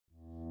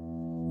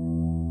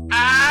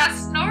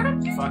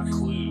fuck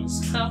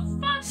clues? The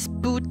fuck?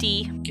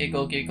 Spooty.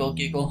 Giggle, giggle,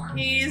 giggle.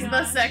 He's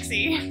the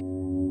sexy.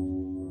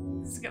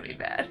 This is gonna be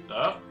bad.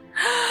 Oh.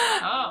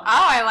 Oh.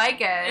 I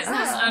like it. Is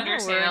this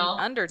Undertale?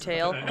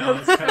 Undertale. I know,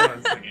 that's kind of what I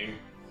was thinking.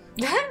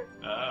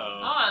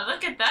 Oh. Oh,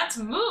 look at that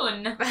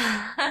moon.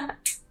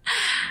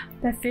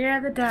 The fear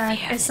of the dark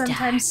Fear of is the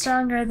sometimes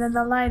stronger than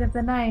the light of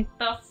the night.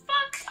 The fuck?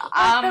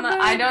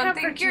 I don't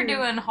think you're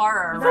doing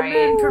horror, The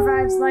moon right?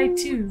 provides light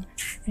too.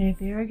 And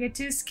if you ever get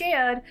too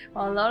scared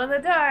while alone in the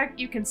dark,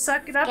 you can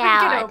suck it up and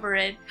God. get over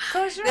it.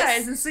 Close your This-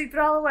 eyes and sleep it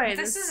all away.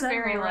 This The is sun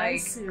very will like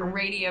rise soon.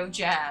 radio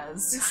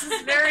jazz. This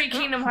is very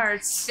Kingdom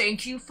Hearts.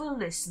 Thank you for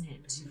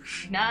listening to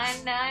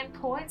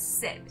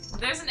 99.7.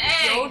 There's an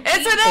egg.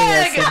 It's an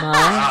egg!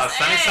 Ah,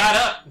 sunny side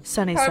up.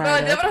 Sunny Hard-boiled,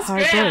 side up, deviled, or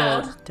hard-boiled,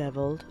 scrambled?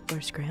 deviled,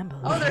 or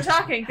scrambled. Oh, they're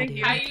talking. How Thank do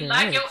you. How like you your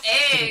like your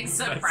eggs? eggs?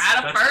 That's- Proud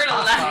of that's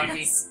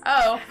fertilize.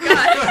 Oh,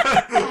 God.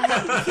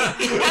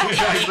 You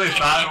actually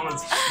thought it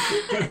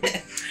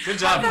was. Good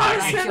job,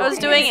 Pocky. I was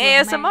doing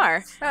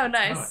ASMR. Oh,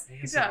 nice. Oh,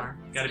 Good job.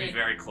 ASMR. Gotta be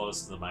very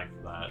close to the mic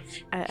for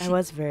that. I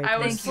was very I close.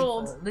 was Thank you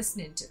fooled. for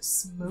listening to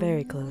Smooth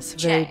Very close.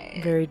 Jazz.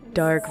 Very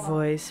dark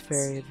voice.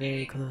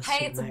 Very close. Hey,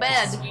 to it's the a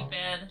bed. microphone. Sweet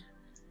bed.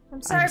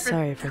 I'm sorry I'm for.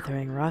 sorry for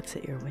throwing rocks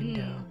at your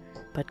window,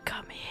 but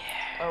come here.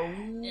 Oh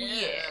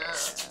yeah.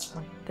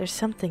 There's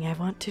something I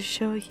want to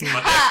show you.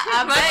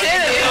 I bet you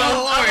do.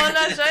 I'm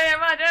gonna show you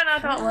my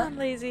Come genital. on,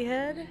 lazy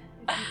head.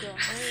 If you don't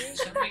hurry.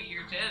 Show me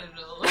your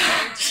genitals.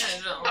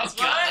 Oh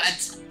god.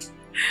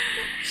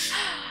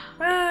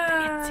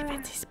 Itsy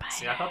bitsy See,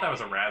 spider. I thought that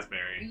was a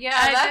raspberry.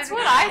 Yeah, that's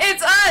what I.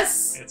 It's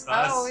us! It's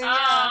us. Oh yeah,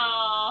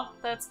 Oh.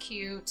 that's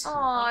cute.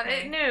 Aw,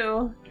 Okay. it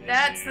knew. Yeah,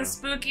 That's yeah. the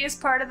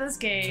spookiest part of this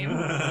game.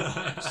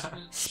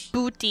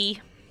 Spooty.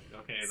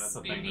 Okay, that's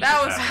a thing.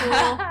 That was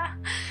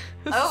happened.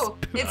 cool. Oh,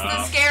 it's the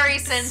Oh. scary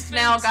sense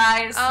now,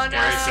 guys. Oh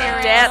no.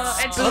 Scary sense.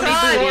 That's It's booty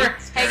fun. booty.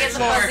 Hey, get the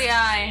Scary fuzzy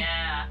eye.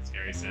 Yeah.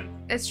 Scary sin.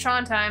 It's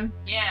Tron time.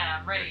 Yeah,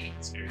 I'm ready.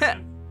 Scary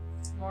sin.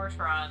 More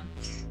Tron.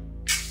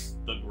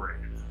 The grid.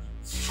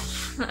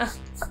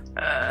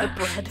 The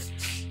bread.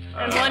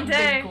 And one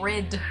day, The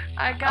grid.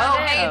 I Oh, got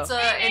hey, it. it's a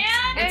Hey,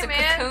 it's a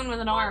man. cocoon with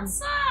an arm.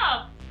 What's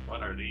up?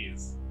 What are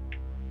these?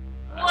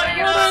 What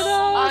are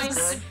Oh,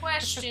 those? good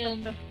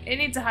question. It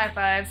needs a high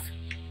five.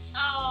 Oh,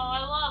 I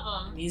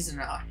love them. He's in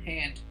a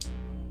hand.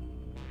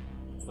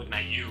 Looking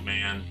at you,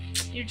 man.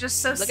 You're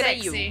just so Looking at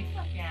you. sexy.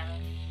 Look at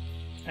him.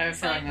 I have a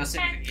feeling those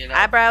things can get up.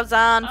 Eyebrows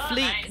on Oh,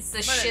 fleek. nice. It's the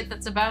What shit is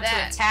that's about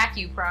that? to attack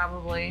you,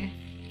 probably.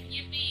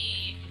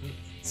 Yippee.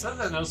 It says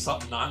that no, so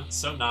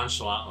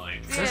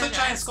nonchalantly. There's Yeah, a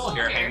giant skull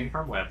here here. hanging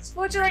from webs.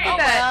 What'd you like Oh at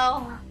that?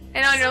 well.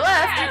 And on your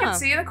left, you Yeah. can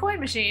see the coin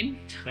machine.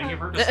 Thank you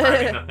for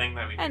describing the thing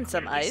that we And can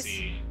some clearly ice.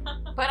 see.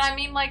 But I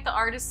mean, like, the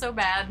art is so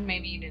bad,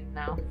 maybe you didn't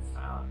know.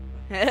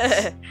 He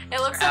It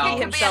looks like Ow. it could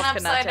be an himself cannot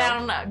upside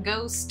tell. down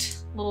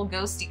ghost, little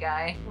ghosty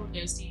guy. Little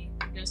ghosty.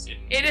 Ghosty.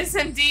 It is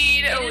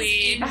indeed a It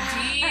weed. is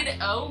indeed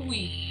a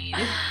weed.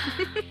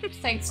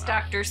 Thanks,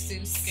 Dr.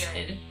 Seuss.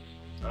 Good.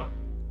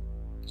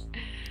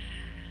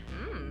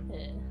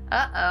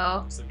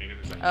 Uh-oh. So maybe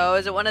there's a Oh,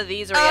 is it one of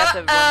these where you have to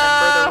remember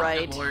the Good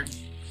right? Lord.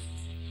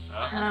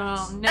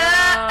 Oh no.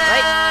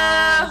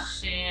 Uh-oh.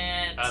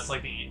 Shit. It's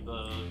like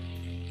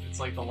it's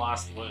like the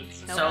Lost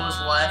Woods. So was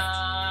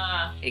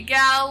left. You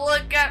gotta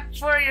look up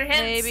for your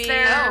hints Maybe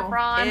there, Oh,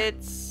 Ron.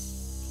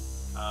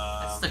 It's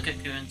That's the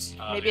cocoons.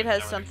 maybe it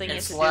has something to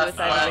It's do left, with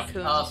either left, the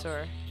coons up.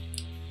 or.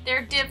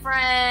 They're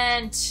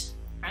different.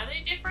 Are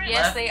they different?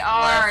 Yes, Left, they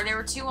are. left. There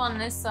were two on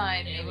this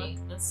side, They maybe.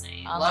 look the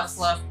same. Unless-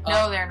 Left, No,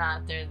 up. they're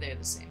not. They're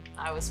the same.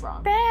 I was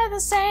wrong. They're the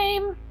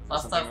same.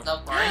 Left,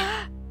 up,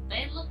 right.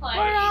 They look like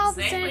We're all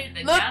the exactly same.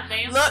 the Look,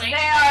 goddamn look, same They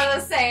are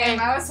the thing. same.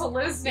 I was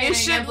hallucinating. You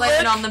should and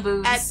blaming look on the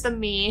boobs. At the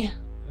me.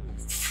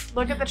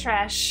 Look at the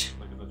trash.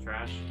 Look at the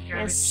trash.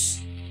 Garbage.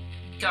 Yes.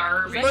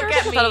 Garbage. Look I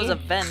at thought it was me.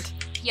 a vent.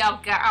 Yo,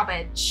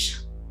 garbage.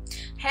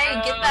 Hey,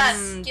 get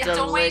that.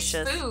 Don't waste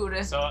delicious.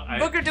 food. So I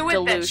Booker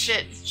DeWitt that Deluge.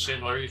 shit.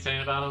 Shin, what were you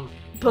saying about him?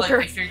 Booker.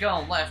 Like, if you're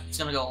going left, it's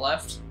gonna go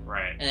left,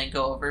 Right. and then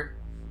go over.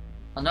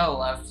 Another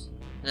left,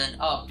 and then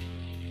up.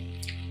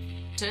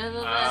 To the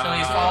So left. So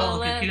you Uh, follow the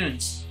left.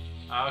 cocoons.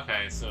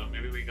 Okay, so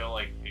maybe we go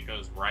like it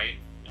goes right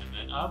and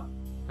then up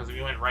because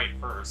we went right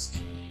first.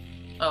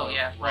 Oh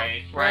yeah.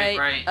 Right.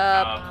 Right.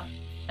 Up.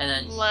 And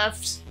then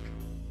Left.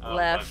 Oh,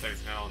 Left. But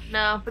there's no.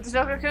 No, but there's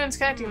no cocoons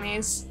connecting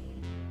these.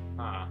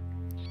 Huh.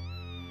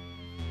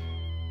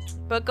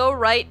 But go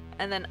right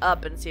and then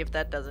up and see if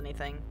that does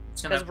anything.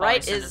 it's gonna 'Cause probably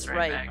right send is us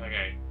right. back.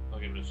 Okay, I'll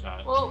give it a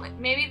shot. Well,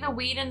 maybe the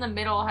weed in the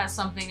middle has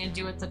something to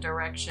do with the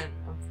direction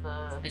of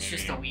the. It's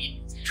just a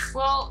weed.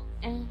 Well,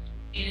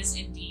 It is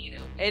indeed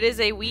a It is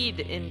a weed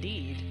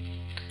indeed.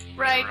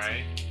 Right.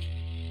 Right.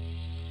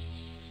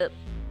 Up.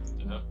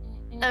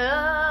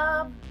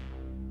 Up.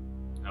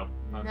 Nope.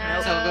 Okay.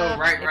 No. So go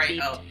right, It right,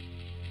 beeped. up.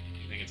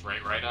 You think it's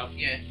right up?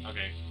 Yeah.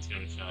 Okay, let's give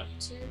it a shot.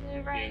 to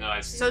the right. You know, I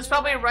So it's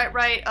probably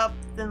right, up,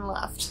 then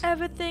left.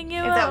 Everything you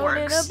If that want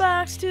in a works.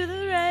 box to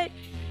the right.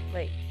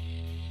 Wait.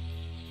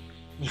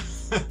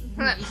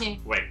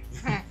 Wait.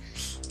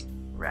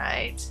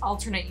 Right.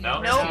 Alternate No.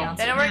 universe. Nope, answer.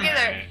 they don't work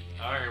either. Okay.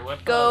 Alright,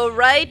 what Go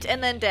right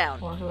and then down.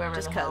 Or whoever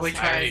Just the hell. 'cause. We I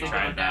tried already to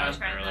tried go that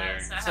down. earlier.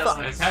 So It Fuck.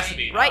 has to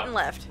be Right up. and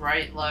left.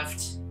 Right,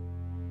 left.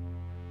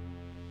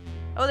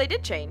 Oh, they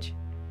did change.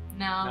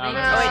 No, No, they Oh wait,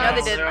 no, they No,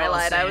 didn't. they're I all the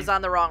lied. I same. was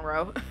on the wrong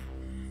row. What?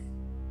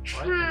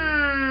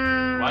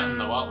 Hmm. What in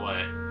the what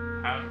way?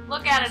 How?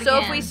 Look at it So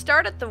again. if we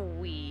start at the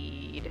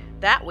weed,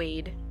 that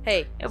weed.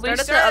 Hey, If we start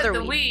at start the other at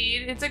the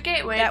weed. weed, it's a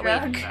gateway That weed.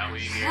 drug. That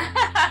weed here?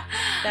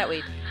 That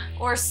weed.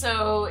 Or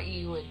so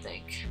you would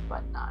think,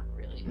 but not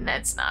really.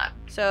 That's not.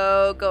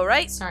 So go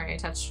right. Sorry, I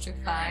touched your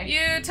thigh.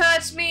 You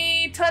touch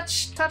me,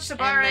 touch the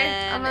bar, And right?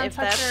 then I'm gonna if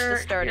touch that's the your,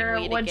 starting your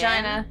weed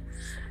vagina. again.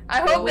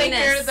 I hope they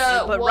Weenus. hear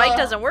the But wa- right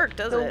doesn't work,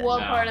 does the it? wa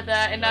No. part of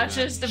that, and not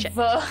Doesn't. just the Shit.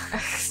 va.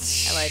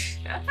 I lied.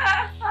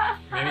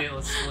 Maybe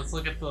let's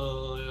look at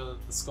the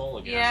skull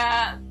again.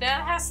 Yeah,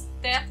 that has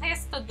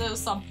to do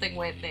something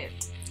with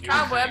it. You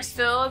Cobwebs think.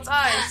 fill its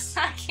eyes.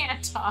 I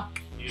can't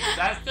talk. You-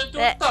 That's to do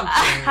That- something.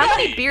 How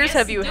many with beers it.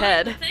 have you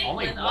had?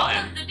 Only With all one.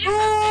 of the different things.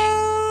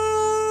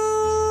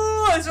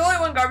 Is there only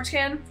one garbage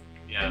can in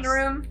Yes. the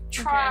room?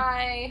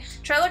 Try. Okay.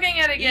 Try looking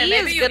at it again. He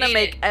Maybe is you gonna eat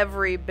make it.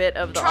 every bit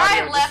of the Try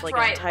audio left, just like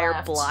right, an entire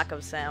left. block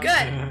of sound.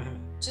 Good.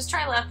 Just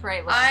try left,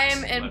 right, left.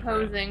 I'm Left,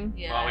 imposing.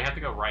 Yeah. Well, we have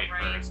to go right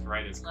Right. first.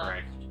 Right is Left,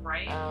 correct.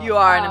 right. You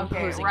are an okay,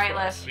 imposing right, force.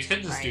 left. We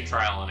could just do right.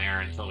 trial and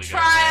error until we get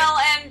Trial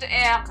and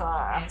error.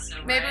 Okay, so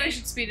Maybe right, we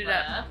should speed it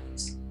up.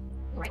 left.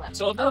 Right, left.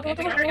 So Okay, Right,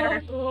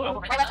 left,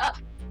 up.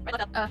 Right,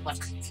 left, up.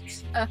 Left.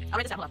 I'll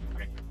write this down. Hold on.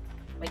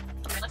 Wait.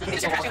 Hold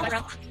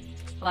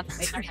on.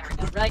 Wait.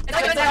 Right. Look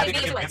at that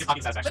garbage can right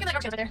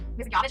there.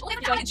 There's a garbage. Oh, look at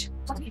the garbage.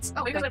 Lots of weeds.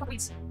 Oh, maybe there's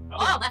weeds. Oh,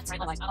 left, right,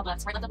 left, up,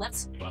 left, right, left, up,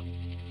 left.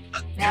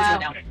 Now.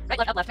 Now. Right,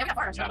 left, up, left. Maybe not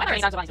far. Yeah. How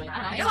many times have I doing I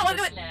don't know. it? You don't want to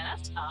do it.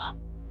 Left, up.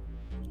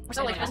 We're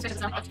still like, let's fix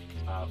this now. left.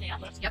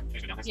 Yep.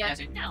 Yeah.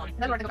 No.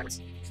 Then we're gonna go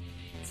backwards.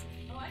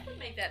 Oh, I could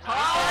make that.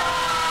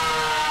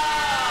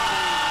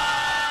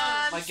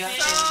 My gut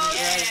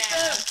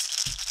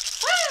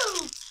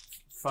Woo!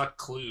 Fuck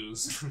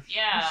clues.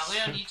 Yeah, we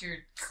don't need your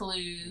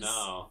clues.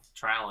 No.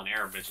 Trial and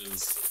error,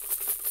 bitches.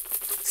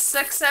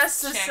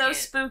 Success is Check so it.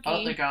 spooky.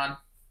 Oh, they're gone.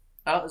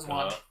 Oh, there's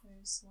one.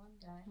 There's one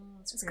die.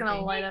 It's gonna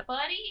light up.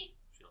 Buddy.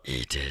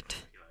 Eat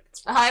it.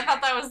 I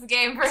thought that was the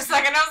game for a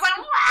second. I was like,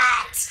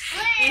 what?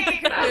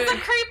 Wait. That's the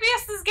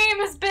creepiest this game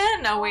has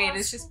been. No, wait,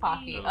 it's just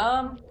Pocky.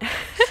 Oh,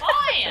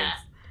 yeah.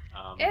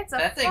 It's a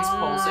That thing's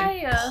pulsing.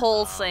 fire.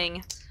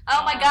 Pulsing.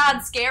 Oh my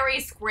god, scary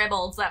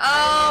scribbles. That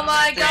Oh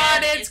my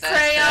god, That it's thing.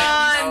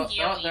 crayon!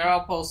 Oh, they're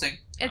all pulsing.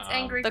 It's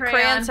angry The crayon.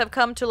 crayons have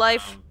come to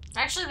life.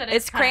 Actually, that is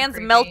It's kinda crayons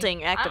creepy.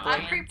 melting I'm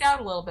actively. creeped out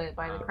a little bit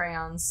by the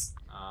crayons.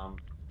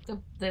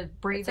 The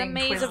breathing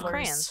It's a maze of Twizzlers.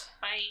 crayons.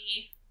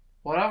 Bye.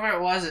 Whatever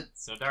it was, it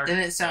So dark.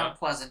 didn't sound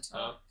pleasant.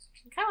 Oh.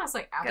 It kind of looks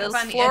like Gotta The apples.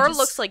 find the floor edges.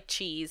 looks like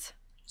cheese.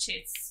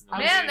 Chits.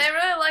 Man, they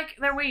really like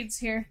their weeds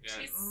here.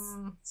 Yeah,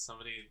 Mm.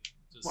 somebody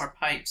just More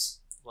pipes.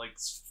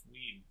 likes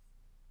weed.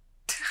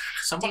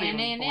 Somebody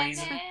was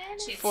blazing.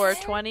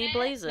 420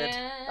 blaze it.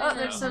 Oh,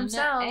 there's some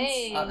sounds.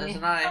 Hey. Oh, there's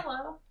an eye.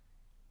 Hello.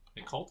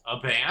 A cult? A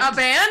band? A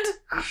band?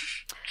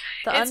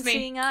 The It's me.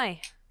 unseeing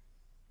eye.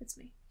 It's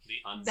me. The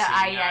unseen The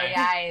eye eye.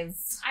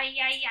 eyes. Ay,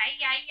 ay, ay, ay,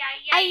 ay,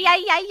 Ay, ay.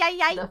 ay, ay, ay,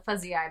 ay. The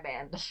fuzzy eye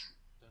band. Don't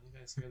you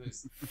guys hear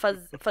this?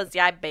 Fuzzy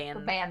eye The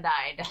band. band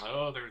died.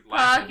 Oh, there's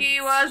laughing. Pocky,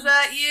 was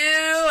that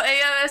you?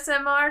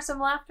 ASMR, some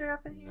laughter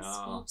up in here.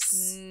 No.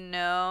 Oops.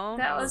 No.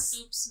 That was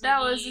Oops, that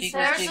was me. the Giggles,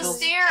 There's the giggles.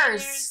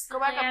 stairs. Go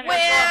back up.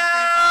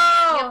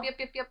 Wow. Yep,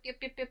 yep, yep, yep,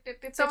 yep, yep, yep,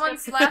 yep.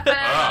 Someone's yep. laughing. Oh.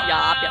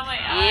 Yup, Oh, yup. my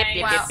Yep, eyes.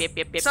 yep, Wow. yep, yep,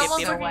 yep, yep,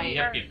 Someone's yep, looking yep.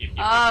 Yep, yep, yep, yep,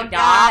 Oh yep,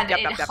 god, Yup,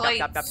 it yup, yup, yup, hurts.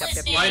 yup, yup, yup,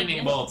 yep. yup.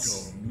 Lightning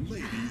bolts.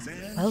 Ladies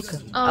and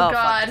Welcome. Oh, fuck,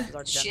 God. this is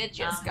already done. Shit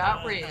just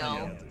got real.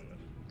 gentlemen.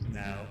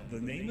 Now, the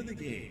name of the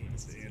game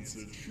is answer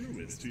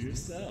truest to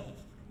yourself.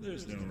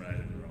 There's no right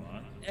and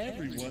wrong.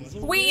 Everyone's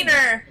a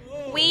Wiener.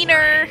 Oh,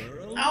 Wiener.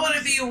 well, I want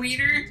to be a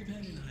weeder.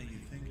 Depending on how you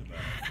think about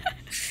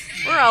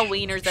it. We're all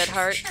wieners at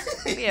heart.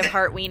 We have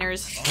heart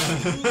wieners.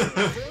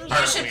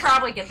 You should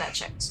probably get that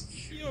checked.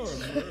 You're a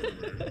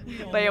murderer.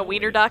 We all By a know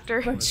wiener it.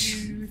 doctor. But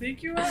you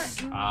think you are?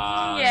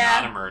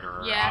 Not a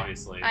murderer, Yeah.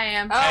 obviously. I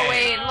am. Oh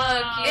wait,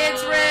 look.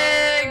 It's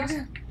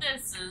rigged.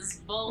 This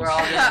is We're all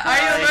bullshit. just Are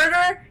you a dying.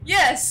 murderer?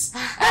 Yes.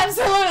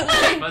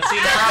 Absolutely. But see,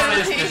 the problem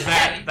is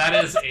that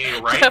is a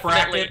right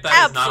Definitely. bracket,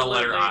 that is not a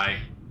letter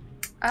Absolutely.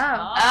 I.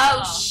 Oh.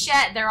 Oh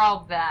shit, they're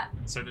all that.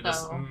 So they're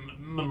just Oh.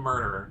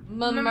 murderer.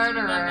 Murderer.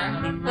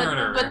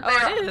 Murderer. But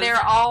Oh, it is.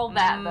 they're all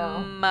that though.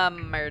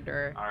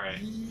 Murder. Alright.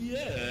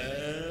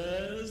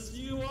 Yes,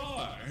 you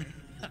are.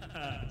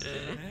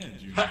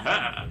 And you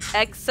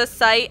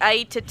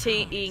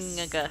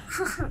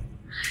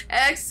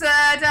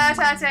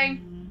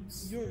Exciting.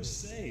 You're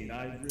saying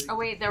I rigged Oh,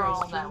 wait, they're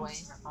all that way.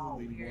 questions?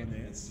 Only one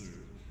answer.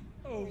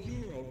 Oh,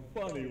 you're a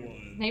funny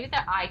one. Maybe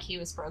their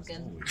IQ is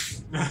broken.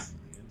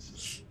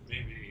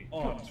 Maybe.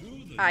 On to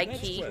the I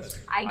next key.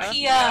 question.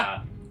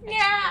 IKEA.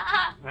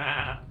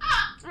 Yeah.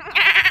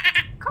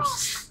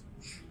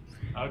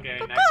 Okay,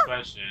 next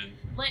question.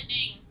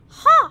 Lightning.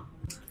 Huh.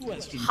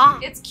 Question Ha.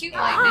 two. It's cute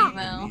lightning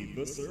though. Beneath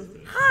the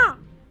surface. Huh.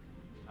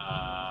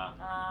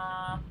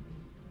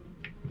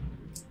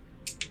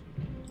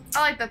 I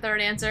like the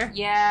third answer.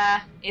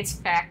 Yeah, it's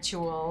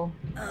factual.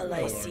 All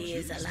I see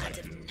is a lot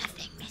of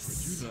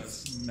nothingness.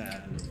 Just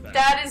matter of fact.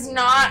 That is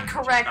not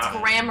correct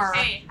grammar.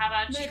 Hey, how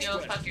about you go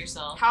fuck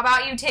yourself? How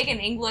about you take an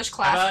English How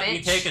class, about bitch?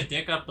 you take a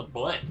dick up the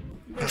butt?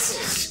 The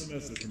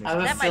message from I have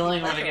a That might be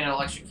feeling we're gonna literal. get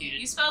electrocuted.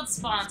 You spelled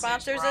sponsors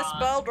Sponsors is wrong.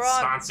 spelled wrong.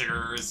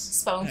 Sponsors.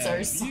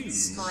 Sponsors. Have you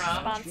Scrub.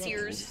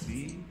 Sponsors.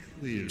 seen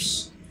clear?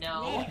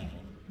 No.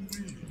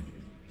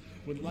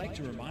 Would like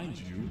to remind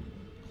you.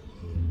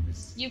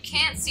 You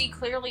can't see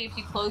clearly if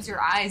you close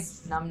your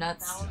eyes, numbnuts.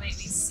 That will make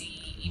me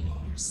see even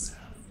worse.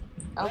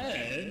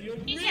 Okay. Then you'll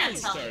You really can't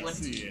tell me start what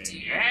to seeing. do.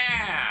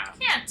 Yeah.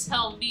 You can't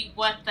tell me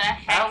what the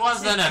heck That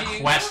wasn't to a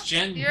do.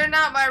 question. You're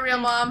not my real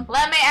mom.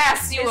 Let me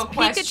ask you Is a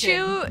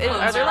question.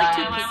 Are there like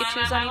two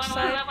Pikachus on each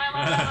side?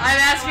 I'm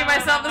asking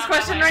myself this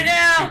question right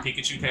now. Two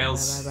Pikachu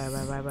tails. They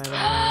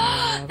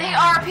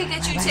are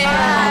Pikachu Why?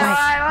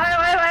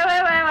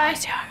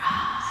 tails.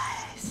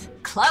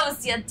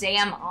 Close your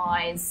damn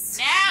eyes.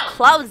 No!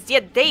 Close your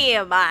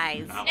damn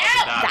eyes. Lots of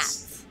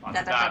dots. Lots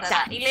of dots.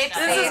 Ellipses.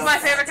 This is my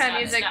favorite kind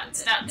of music.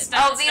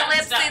 Oh, the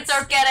ellipses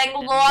are getting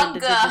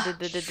longer.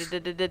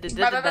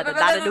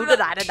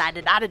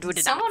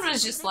 Someone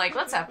was just like,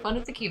 let's have fun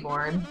at the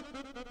keyboard.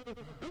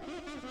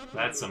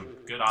 That's some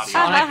good audio.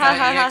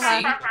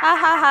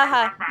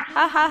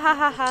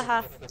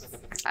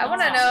 I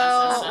want to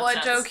know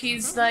what joke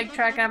he's like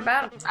tracking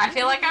about. I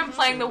feel like I'm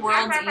playing the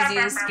world's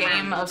easiest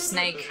game of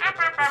Snake.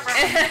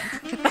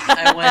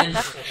 I win.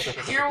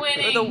 You're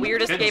winning. The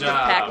weirdest Good game of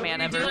job. Pac-Man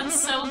You're ever. doing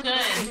so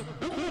good.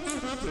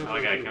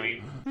 Okay, can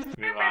we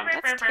move on?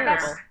 That's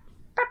terrible.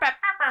 The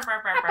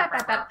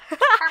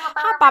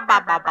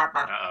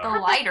Uh-oh.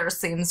 lighter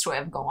seems to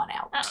have gone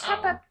out.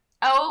 Uh-oh.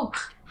 Oh.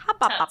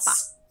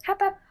 Tuts.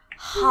 Haba.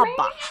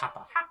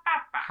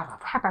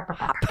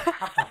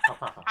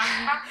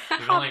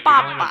 We've only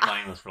been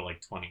playing this for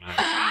like 20 minutes.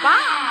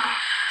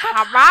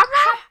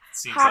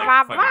 Seems like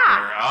fucking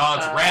forever. Oh,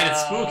 it's red.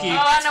 It's spooky.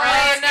 Run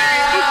away, no.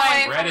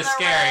 Red is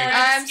scary.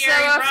 I'm so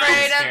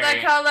afraid of the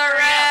color Oh,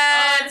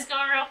 red. it's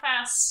going real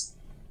fast.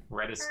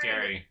 Red is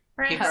scary.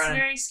 Red Keep is running.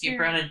 very Keep scary.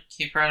 running.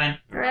 Keep running.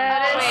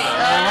 Red is. Wait,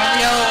 run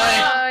the other way.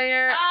 Oh,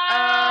 you're.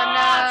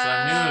 Oh, It's a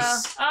no.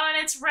 noose. Oh, and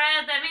it's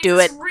red. That means Do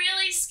it's it.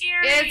 really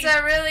scary. It's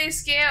a really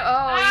scary. Oh,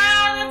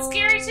 Ah, you. that's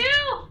scary too.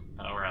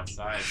 Oh, we're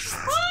outside.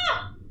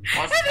 Ah,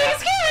 What's I think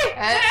it's that?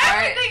 scary.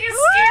 everything is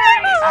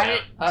scary. What I is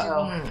that?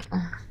 didn't.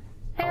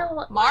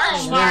 Hell.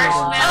 Marshmallow.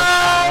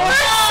 Marshmallow.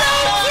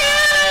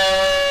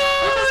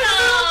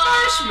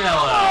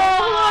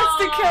 Oh, who wants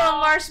to kill a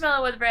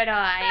marshmallow with red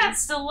eyes?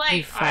 That's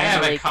delightful. I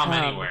haven't Finally come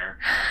come. anywhere.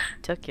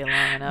 Took you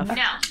long enough.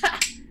 No.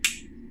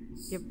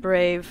 You're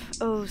brave.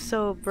 Oh,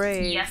 so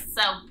brave. You're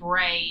so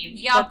brave.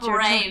 You're But you're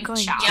not brave, going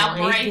to child.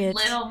 You make brave it.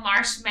 little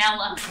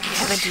marshmallow. You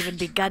haven't even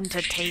begun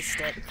to taste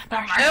it. Ew, wait,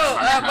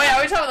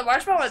 are we talking about the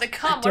marshmallow or the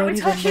cum? What are we don't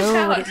even talking know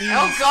about? what it means.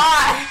 Oh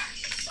God.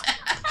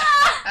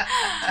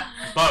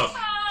 Both.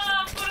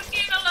 Ah, ¿por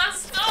qué no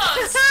las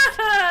dos?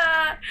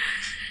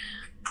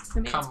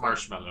 Come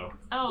marshmallow.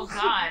 Oh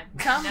God.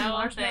 Cum No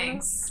marshmallow.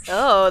 thanks.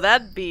 Oh,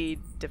 that'd be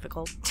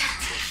difficult.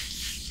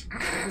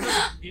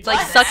 It's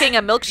Like sucking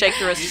a milkshake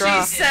through a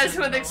straw. She says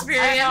with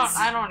experience.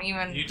 I don't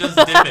even. You just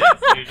dip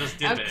it. You just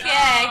dip it.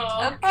 Okay.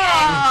 Oh. Okay.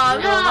 Oh,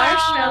 Little no.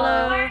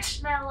 marshmallow.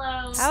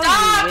 Marshmallows. How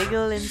Stop! you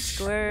wiggle and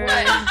squirt.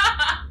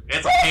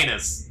 It's a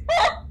penis.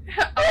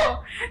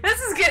 Oh,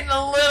 this is getting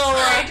a little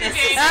Okay.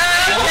 Okay.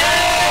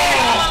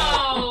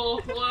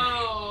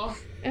 Whoa.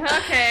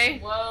 Okay.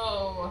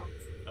 Whoa.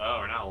 Oh,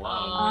 we're not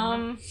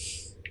alone.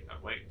 Oh,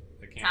 wait,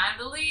 I can't. Time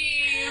to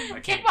leave. I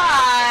can't.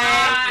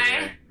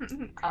 Goodbye.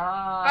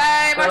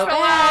 Bye, All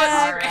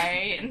marshmallows.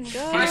 right.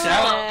 Go Peace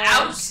out. ahead.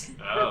 Out.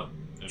 Oh.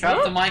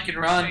 Drop the mic and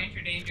run.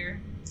 Stranger danger.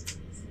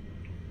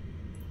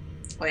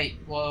 Wait,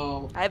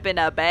 whoa. I've been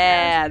a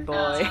bad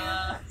boy.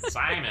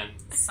 Simon.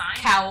 Simon.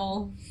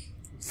 Cowl.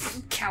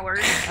 Coward.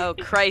 Oh,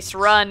 Christ,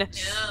 run. Ew.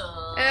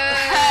 Now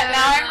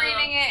I'm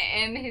reading it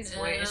in his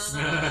voice. No.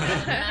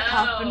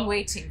 I've been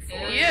waiting for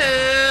you. You.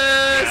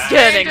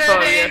 Getting stranger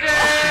for you. danger.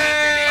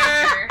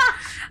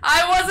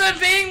 I wasn't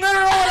being the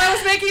role. I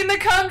was making the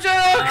cum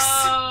jokes.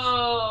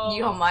 Oh.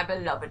 You're my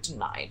beloved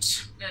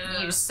tonight. No.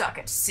 You suck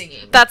at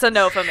singing. That's a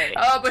no for me.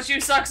 Oh, but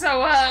you suck so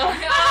well.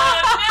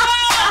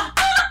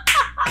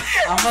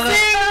 Oh, I'm gonna.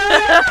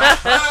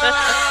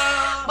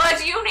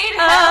 But you need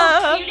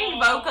help. You need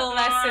vocal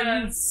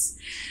lessons.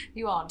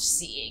 You aren't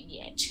seeing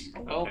yet.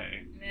 Oh.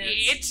 Okay. no.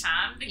 It's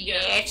time to go.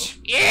 Yet.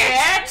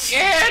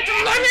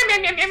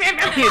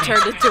 You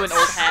turned into an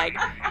old hag.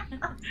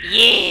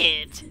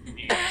 Yet.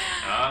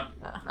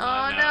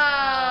 Oh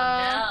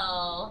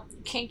no.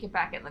 No. Can't get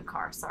back in the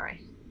car.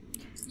 Sorry.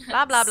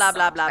 Blah blah blah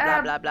blah blah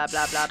blah blah blah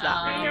blah blah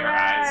blah. Oh. Your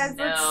eyes.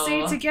 No. Let's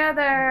see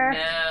together.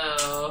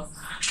 No.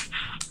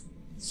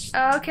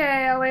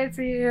 Okay, I'll wait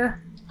for you.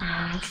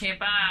 Okay,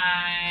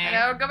 bye.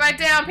 No, go back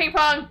down, ping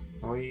pong.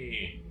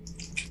 Wee.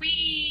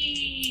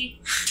 Whee!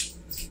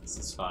 This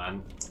is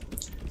fun.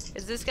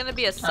 Is this gonna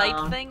be a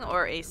sight thing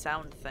or a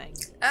sound thing?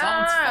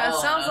 Ah,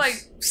 follow sounds us.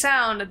 like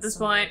sound at this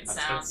point. It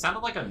sounded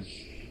like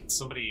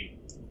somebody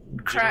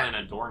jiggling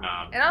a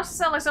doorknob. It also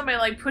sounds like somebody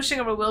like pushing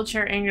up a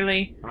wheelchair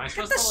angrily. Am I Get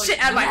supposed this to like? shit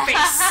out of my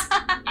face!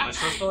 Am I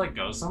supposed to like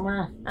go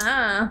somewhere?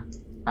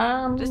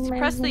 Just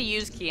press the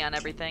use key on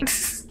everything.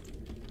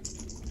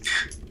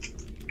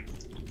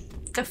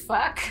 The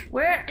fuck?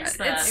 Where? Is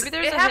that? Maybe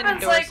there's it a hidden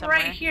happens door like somewhere.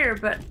 right here,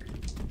 but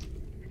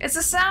it's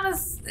the sound.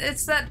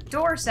 It's that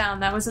door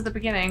sound that was at the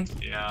beginning.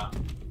 Yeah.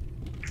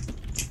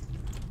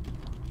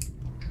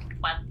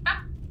 What the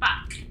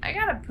fuck? I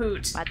got a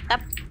poot. What the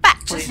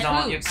fuck? Please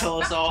don't, you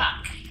kill us all.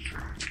 I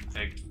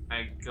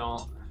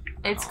don't.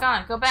 It's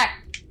gone. Go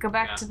back. Go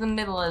back Yeah. to the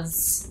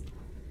middle-is.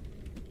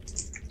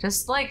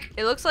 Just like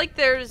It looks like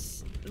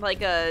there's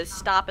like a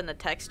stop in the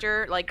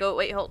texture. Like go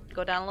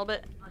down a little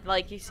bit.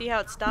 Like you see how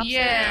it stops?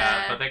 Yeah.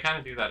 Yeah, but they kind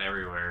of do that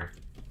everywhere.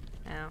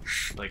 There?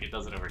 Like it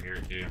does it over here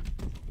too.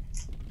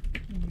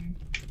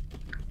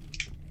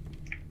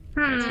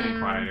 Hmm. It's getting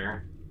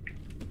quieter.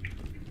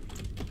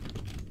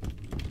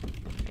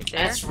 Right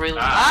there. That's really.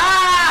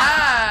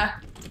 Ah!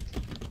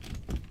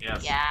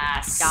 Yes.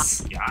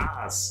 yes.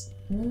 Yes.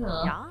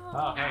 Ugh. Yeah.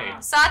 Oh hey.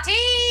 Sati.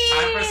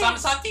 Time for some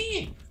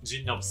sati.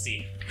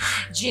 Ginopsi.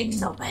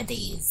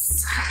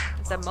 Ginobodies.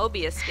 It's a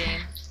Mobius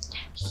game.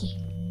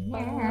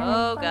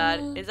 Oh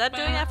god. Is that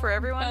doing that for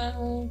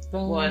everyone?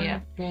 What? Yeah.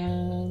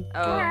 Oh,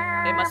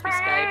 it must be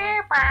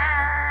Skype.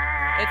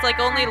 It's like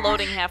only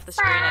loading half the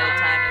screen at a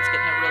time and it's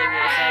getting a really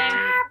weird effect.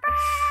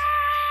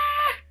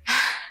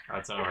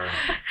 That's over.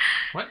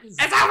 What is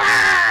It's this? over.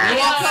 We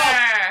woke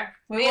up.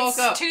 We It's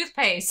woke up.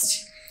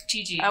 toothpaste.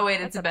 GG. Oh wait,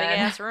 It's it's a a big bed.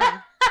 ass room.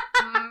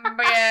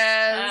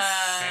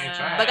 Yes. Can you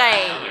try it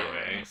Okay. another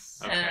way?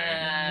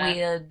 Okay.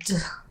 Weird. So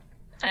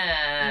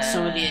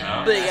the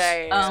Oh. Big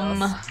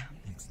ass.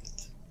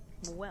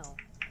 Well.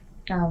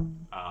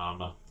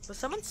 Was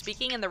someone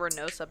speaking and there were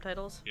no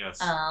subtitles? Yes.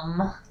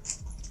 Thus,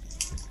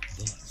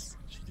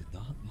 she did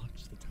not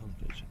watch the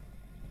television.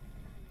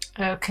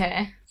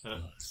 Okay.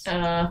 Thus, Uh. you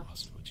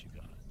lost what you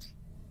got.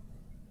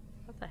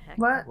 What the heck?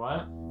 What?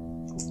 What?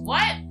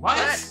 What? What?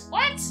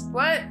 What?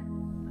 What?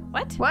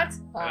 What?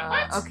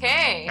 What?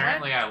 Okay.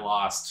 Apparently I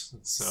lost.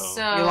 So.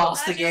 You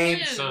lost the How'd you game.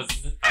 lose? So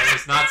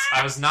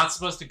I was not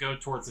supposed to go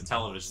towards the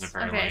television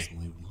apparently. Okay. There's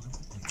only one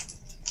exit.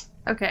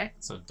 Okay.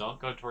 So don't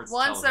go towards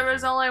Once the there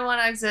was television. only one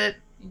exit.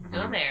 You can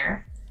go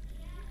there.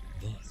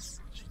 Thus,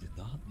 she did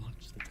not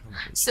watch the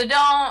television. So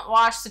don't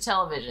watch the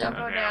television. Don't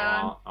go Okay,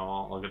 down. I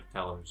won't look at the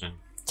television.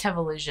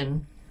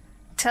 Television.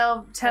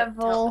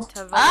 Tevil.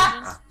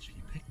 Ah! She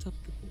picked up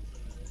the board.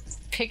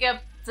 Pick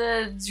up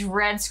the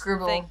red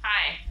scribble. Thing.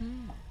 Hi.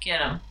 Get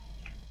him.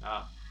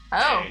 Oh.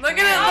 Oh. Hey. Look at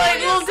his like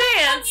little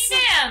dance.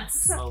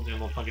 Dance. I'll do a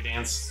little funky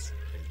dance.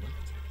 They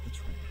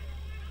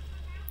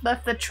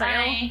left the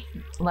trail.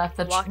 Left the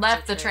trail. Bye.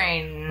 Left the the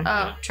train.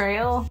 Oh.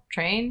 Trail?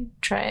 Train?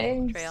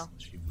 Train? Trail.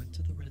 She went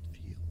to the red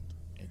field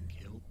and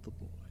killed the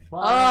boy.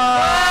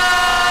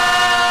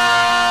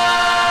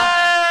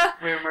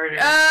 We were murdered.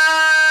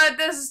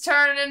 This is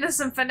turning into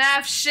some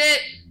FNAF shit.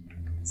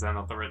 Is that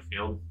not the red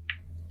field?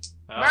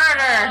 Oh.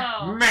 Murder.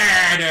 Oh.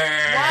 Murder!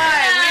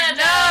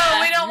 Why?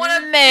 We don't want to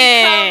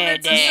become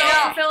it's a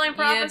self-fulfilling You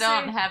prophecy.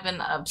 don't have an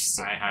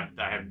option. I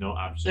have no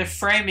option. They're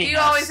framing You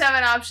us. always have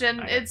an option.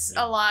 I have It's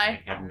no- a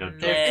lie. I have no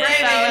They're choice.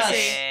 framing Fallacy.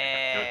 us.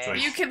 No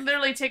choice. You can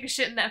literally take a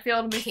shit in that field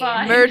and be Kill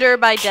fine. Murder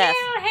by death.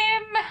 Kill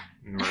him!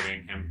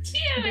 Murdering him.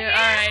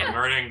 Yeah, alright.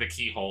 Murdering the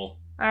keyhole.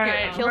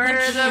 Alright. Kill Murder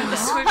him. the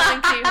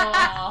squiggling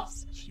keyhole.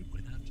 She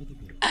went after the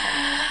boy.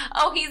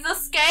 Oh, he's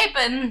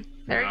escaping.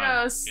 There he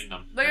goes. Get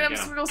him. Look at him Get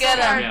squiggle so Get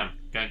him. hard. Get him.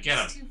 Get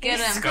him. Get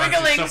He's him. going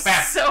Squiggling so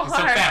fast. so He's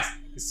hard. so fast.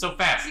 He's so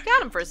fast. You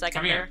got him for a second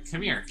Come here. there.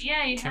 Come here.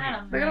 Yeah, you Come had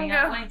here. him. Look at him You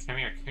got go. away. Come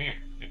here. Come here.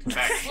 Come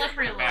back.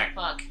 Slippery Come little back.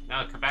 fuck.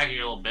 No, come back, you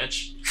little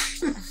bitch.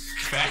 Come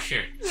back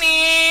here. Me.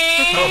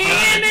 Get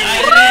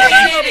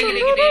back here, you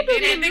little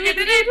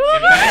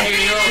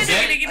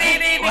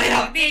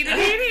dick.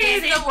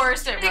 He's the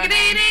worst at running. He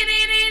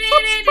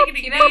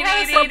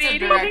has sense of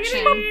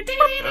direction.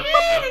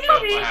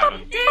 What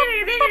happened?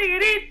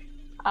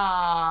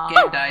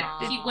 Game died.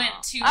 He went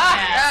too Oh,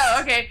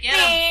 fast. okay. Get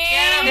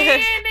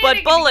him.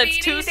 But bullets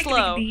too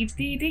slow. Come here.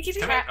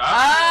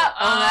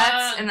 Oh,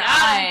 that's an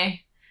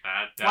eye.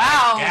 Wow.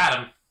 Wow. Got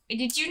him.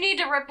 Did you need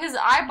to rip his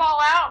eyeball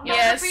out in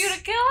order Yes. for you to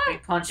kill We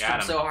him? punched Got him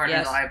him. so hard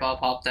Yes. his eyeball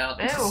popped out.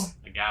 Ew.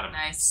 I got him.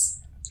 Nice.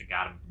 I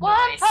got him. One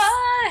Nice. Got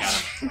punch!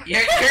 him.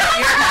 You're happy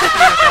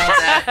about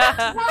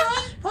that.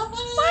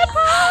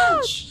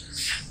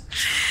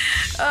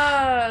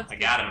 I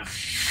got him.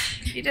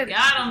 You did it.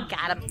 Got him.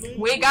 Got him.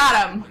 We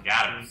got him. I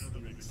got him.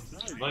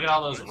 Look at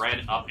all those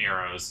red up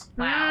arrows.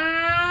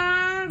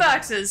 Wow.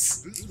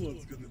 Boxes. This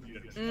one's gonna be a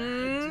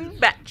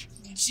Batch.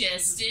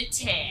 Just a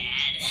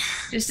tad.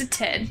 Just a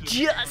Ted.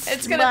 Just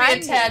It's gonna be a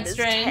tad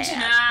strange.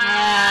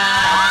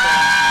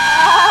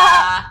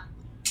 Ah.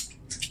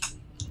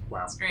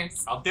 Wow.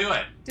 Screams. I'll do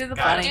it. Do the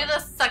Got Do funny. the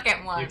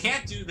second one. You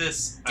can't do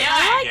this Do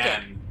it.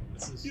 again.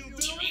 This is You Do will?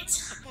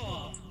 it.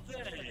 Oh,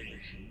 thanks.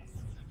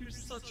 You're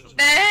such a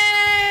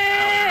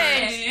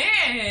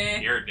Hey!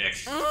 you're a dick.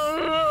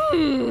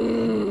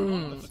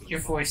 Your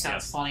voice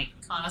sounds funny.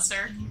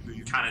 Connoisseur.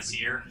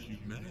 Connoisseur.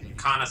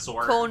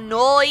 connoisseur.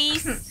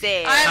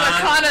 Connoisseur. I'm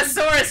a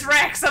connoissaurus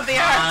rex of the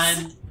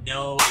arts.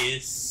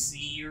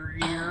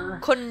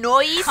 Connoisseur.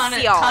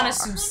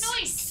 Connoisseur.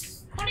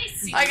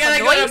 Nice. I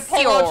gotta go to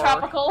Polo Connoisseur.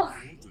 Tropical.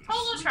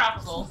 Polo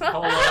tropical.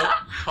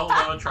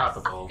 Polo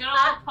tropical. Good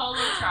old polo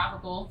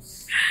tropical.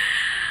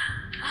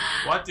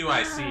 What do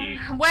I see?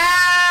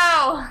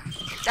 Wow!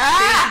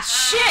 Ah,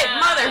 shit,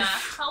 mother.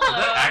 Does Hello.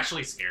 that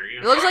actually scare you?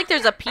 It looks like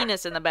there's a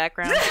penis in the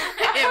background.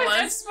 I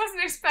just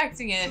wasn't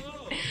expecting it.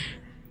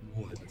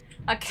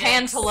 A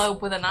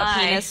cantaloupe with an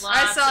eye. penis.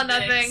 I saw Lots of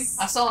nothing. dicks.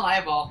 I saw an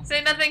eyeball.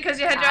 Say nothing because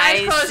you had your I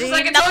eyes closed, see just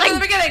like I told you in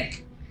the nothing.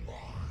 beginning.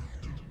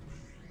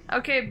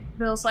 Okay,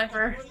 Bill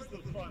Cipher.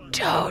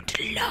 Don't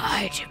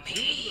lie to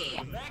me.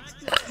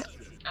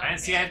 I didn't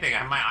see anything. I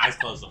had my eyes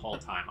closed the whole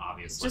time,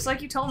 obviously. Just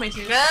like you told me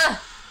to. Ugh.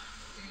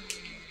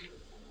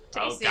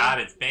 Oh Tasty. god,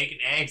 it's bacon,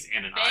 eggs,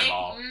 and an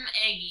eyeball. Bacon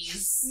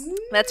eggies.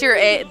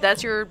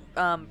 That's your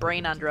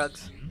brain on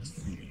drugs.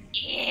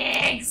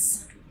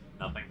 Eggs.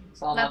 Nothing.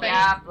 Saw Nothing.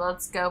 Yeah,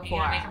 let's go You for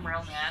gotta make it. him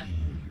real mad.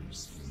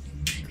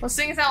 Well,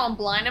 seeing as how I'm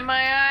blind in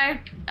my eye,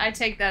 I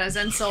take that as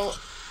insult.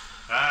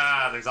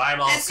 Ah, there's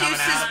eyeballs It's coming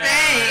used out to of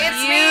stay. there.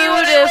 It's me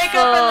when I wake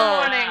up in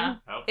the morning.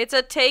 Oh. It's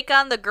a take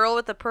on the girl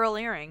with the pearl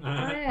earring. Oh,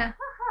 yeah.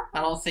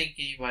 I don't think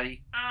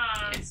anybody.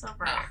 Ah, it's so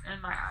bright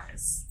in my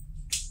eyes.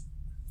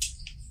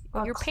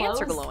 Well, Your pants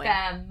are close glowing.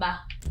 them.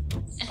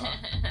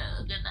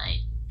 Good night.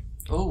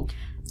 Oh,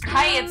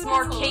 Hi, it's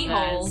more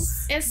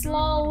keyholes. It's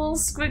little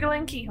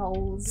squiggling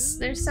keyholes.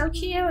 They're so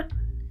cute.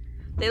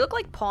 They look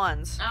like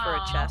pawns for a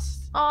Aw.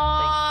 chest.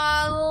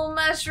 Aw, little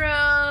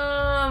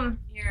mushroom.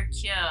 You're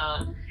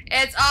cute.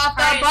 It's off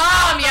the Praise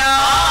bomb, the yo.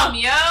 bomb,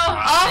 yo.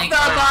 Off Think the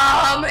we're-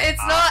 bomb. It's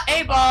off not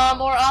the a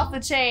bomb or off the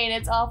chain.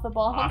 It's off the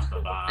bomb. Off the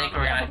I think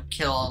we're bottom. gonna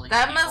kill all these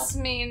That people. must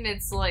mean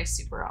it's like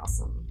super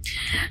awesome.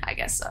 I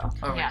guess so.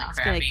 Over yeah. the It's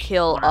gonna crappy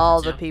kill one or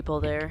all the two. people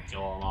there. Kill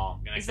them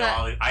all. Gonna Is kill that-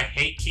 all these. I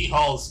hate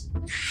keyholes.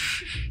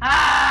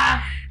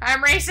 Ah,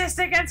 I'm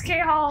racist against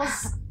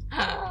keyholes.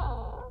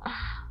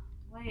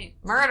 Wait.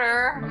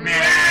 Murder.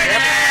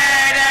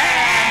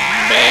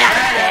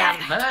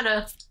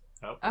 Murder.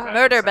 Oh, Oh.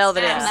 Murder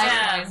Belvedere. Yeah.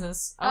 Nice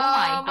noises. Oh, Oh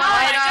my my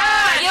god.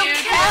 God, You you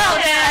killed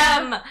killed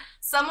him!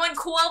 Someone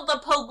called the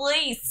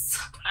police.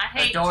 I The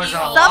hate doors are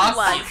keyholes. Someone.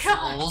 locked. you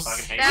Fucking fools.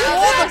 hate That Oh,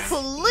 keyholes. the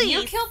police!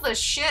 You killed the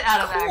shit out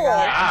of that Cool.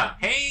 guy. Ah,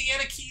 hey, he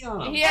had a key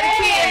on him. He had a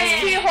key in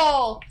his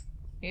keyhole.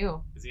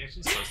 Ew. Is he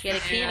actually supposed to? He had a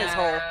key in his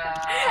hole.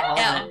 Hold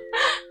Yeah. it.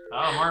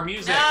 Oh, more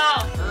music.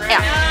 No.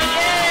 Yeah.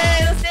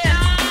 Yay, let's